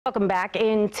Welcome back.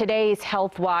 In today's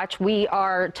Health Watch, we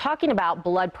are talking about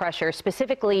blood pressure,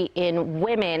 specifically in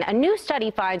women. A new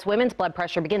study finds women's blood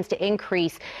pressure begins to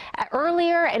increase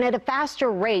earlier and at a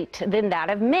faster rate than that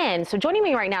of men. So joining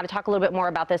me right now to talk a little bit more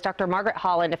about this, Dr. Margaret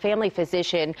Holland, a family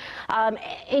physician.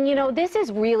 And you know, this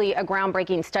is really a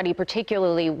groundbreaking study,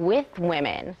 particularly with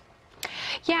women.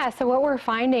 Yeah, so what we're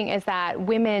finding is that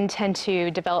women tend to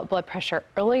develop blood pressure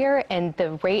earlier, and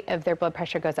the rate of their blood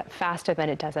pressure goes up faster than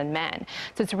it does in men.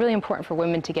 So it's really important for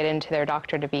women to get into their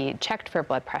doctor to be checked for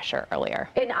blood pressure earlier.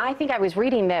 And I think I was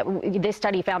reading that this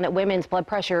study found that women's blood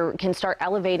pressure can start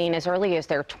elevating as early as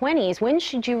their 20s. When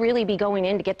should you really be going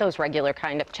in to get those regular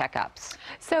kind of checkups?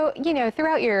 So, you know,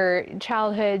 throughout your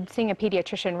childhood, seeing a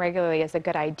pediatrician regularly is a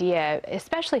good idea,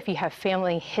 especially if you have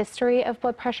family history of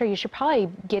blood pressure. You should probably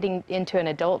getting into an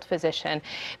adult physician,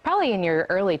 probably in your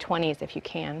early 20s if you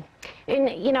can. And,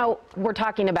 you know, we're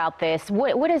talking about this.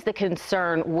 What is the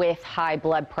concern with high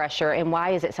blood pressure, and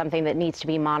why is it something that needs to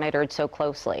be monitored so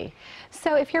closely?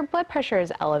 So if your blood pressure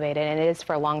is elevated, and it is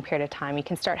for a long period of time, you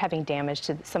can start having damage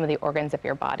to some of the organs of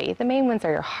your body. The main ones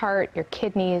are your heart, your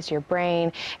kidneys, your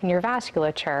brain, and your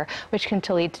vasculature, which can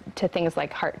lead to things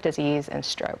like heart disease and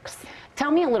strokes.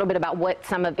 Tell me a little bit about what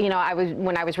some of, you know,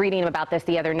 when I was reading about this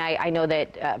the other night, I know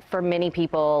that for many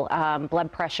people,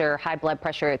 blood pressure, high blood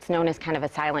pressure, it's known as kind of a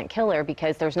silent killer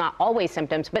because there's not always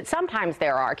symptoms, but sometimes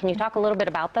there are. Can you talk a little bit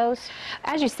about those?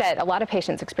 As you said, a lot of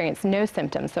patients experience no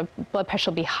symptoms, so blood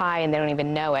pressure will be high and they don't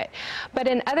even know it. But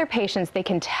in other patients, they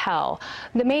can tell.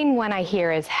 The main one I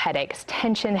hear is headaches,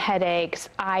 tension headaches,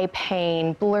 eye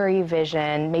pain, blurry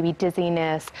vision, maybe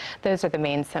dizziness. Those are the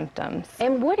main symptoms.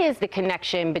 And what is the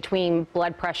connection between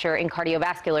blood pressure and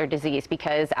cardiovascular disease?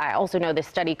 Because I also know this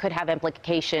study could have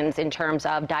implications in terms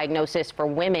of diagnosis for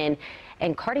women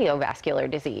and cardiovascular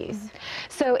disease.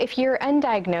 So if you're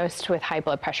undiagnosed with high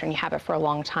blood pressure and you have it for a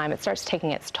long time, it starts taking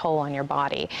its toll on your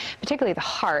body, particularly the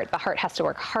heart. The heart has to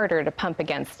work harder to pump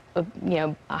against, you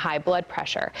know, a high blood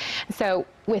pressure. So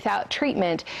without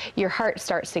treatment, your heart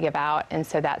starts to give out, and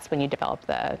so that's when you develop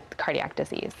the cardiac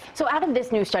disease. So out of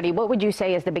this new study, what would you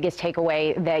say is the biggest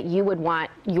takeaway that you would want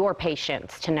your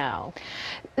patients to know?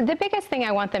 The biggest thing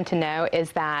I want them to know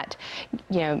is that,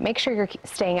 you know, make sure you're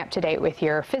staying up to date with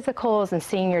your physicals and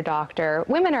seeing your doctor.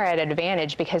 Women are at an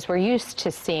advantage because we're used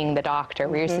to seeing the doctor.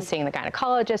 We're used to seeing the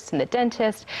gynecologist and the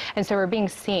dentist, and so we're being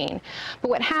seen. But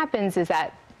what happens is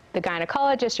that the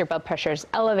gynecologist, your blood pressure is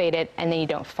elevated, and then you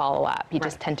don't follow up. You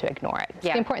just tend to ignore it. So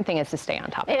the important thing is to stay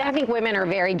on top of it. I think women are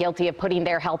very guilty of putting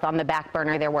their health on the back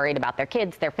burner. They're worried about their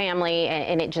kids, their family,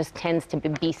 and it just tends to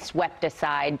be swept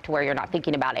aside to where you're not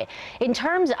thinking about it. In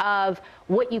terms of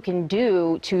what you can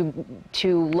do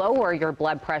to lower your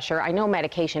blood pressure, I know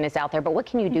medication is out there, but what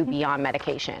can you do beyond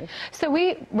medication? So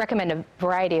we recommend a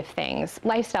variety of things,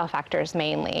 lifestyle factors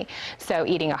mainly. So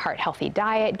eating a heart-healthy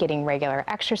diet, getting regular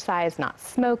exercise, not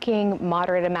smoking,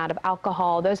 moderate amount of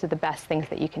alcohol. Those are the best things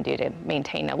that you can do to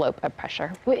maintain a low blood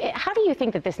pressure. How do you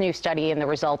think that this new study and the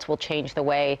results will change the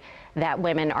way that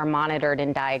women are monitored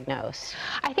and diagnosed?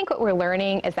 I think what we're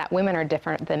learning is that women are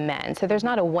different than men. So there's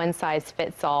not a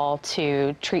one-size-fits-all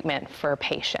to treatment for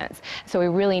patients. So we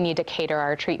really need to cater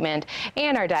our treatment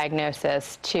and our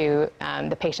diagnosis to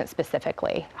the patient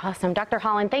specifically. Awesome. Dr.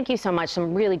 Holland, thank you so much.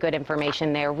 Some really good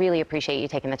information there. Really appreciate you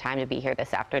taking the time to be here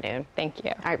this afternoon. Thank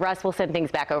you. All right, Russ, we'll send things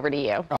back over to you.